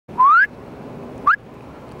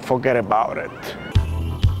forget about it.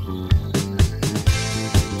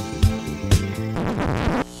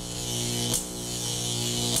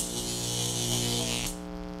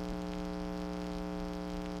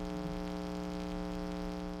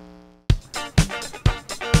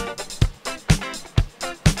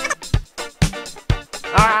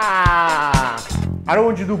 I don't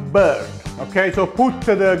want you to burn, okay? So put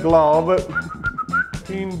the glove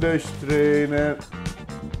in the strainer.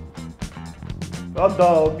 Hot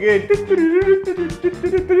dog,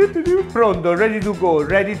 pronto, ready to go,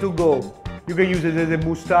 ready to go. You can use it as a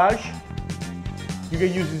mustache. You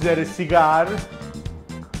can use it as a cigar.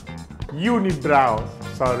 Unibrow,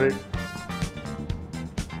 sorry.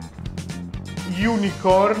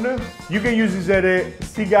 Unicorn. You can use it as a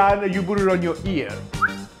cigar, you put it on your ear.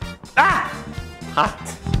 Ah! Hot.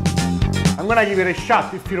 I'm gonna give it a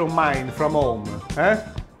shot if you don't mind from home, eh?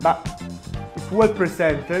 But it's well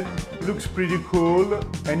presented, it looks pretty cool,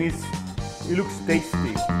 and it looks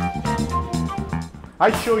tasty.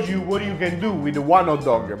 I showed you what you can do with one hot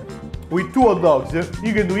dog. With two hot dogs,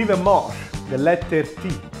 you can do even more. The letter T,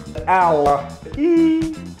 L,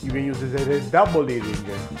 E. You can use it as a double earring.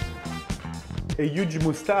 A huge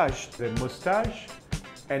mustache, the mustache,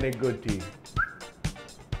 and a goatee.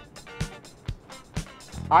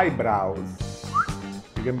 Eyebrows.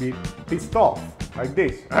 You can be pissed off, like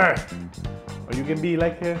this. Or you can be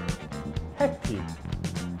like happy.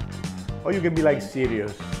 Or you can be like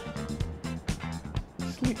serious.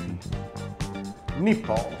 Sleepy.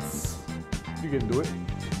 Nipples. You can do it.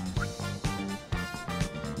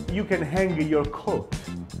 You can hang your coat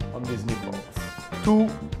on these nipples. Two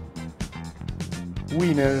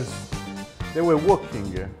wieners. They were walking.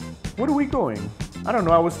 Where are we going? I don't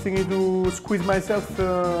know, I was thinking to squeeze myself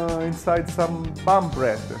inside some bun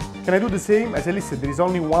bread. Can I do the same? I said, listen, there is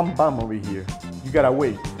only one bun over here. You gotta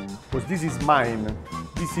wait, because this is mine.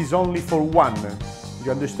 This is only for one.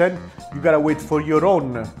 You understand? You gotta wait for your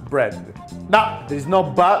own bread. No, there is no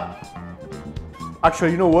but.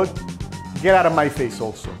 Actually, you know what? Get out of my face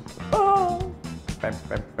also. Oh. Bam,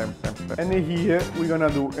 bam, bam, bam, bam. And here we're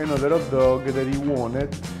gonna do another hot dog that he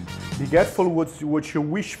wanted. Be careful what you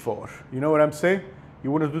wish for. You know what I'm saying? You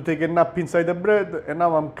wanted to take a nap inside the bread, and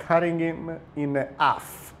now I'm cutting him in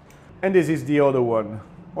half. And this is the other one.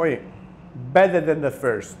 Oh yeah, better than the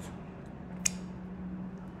first.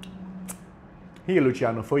 Here,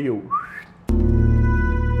 Luciano, for you.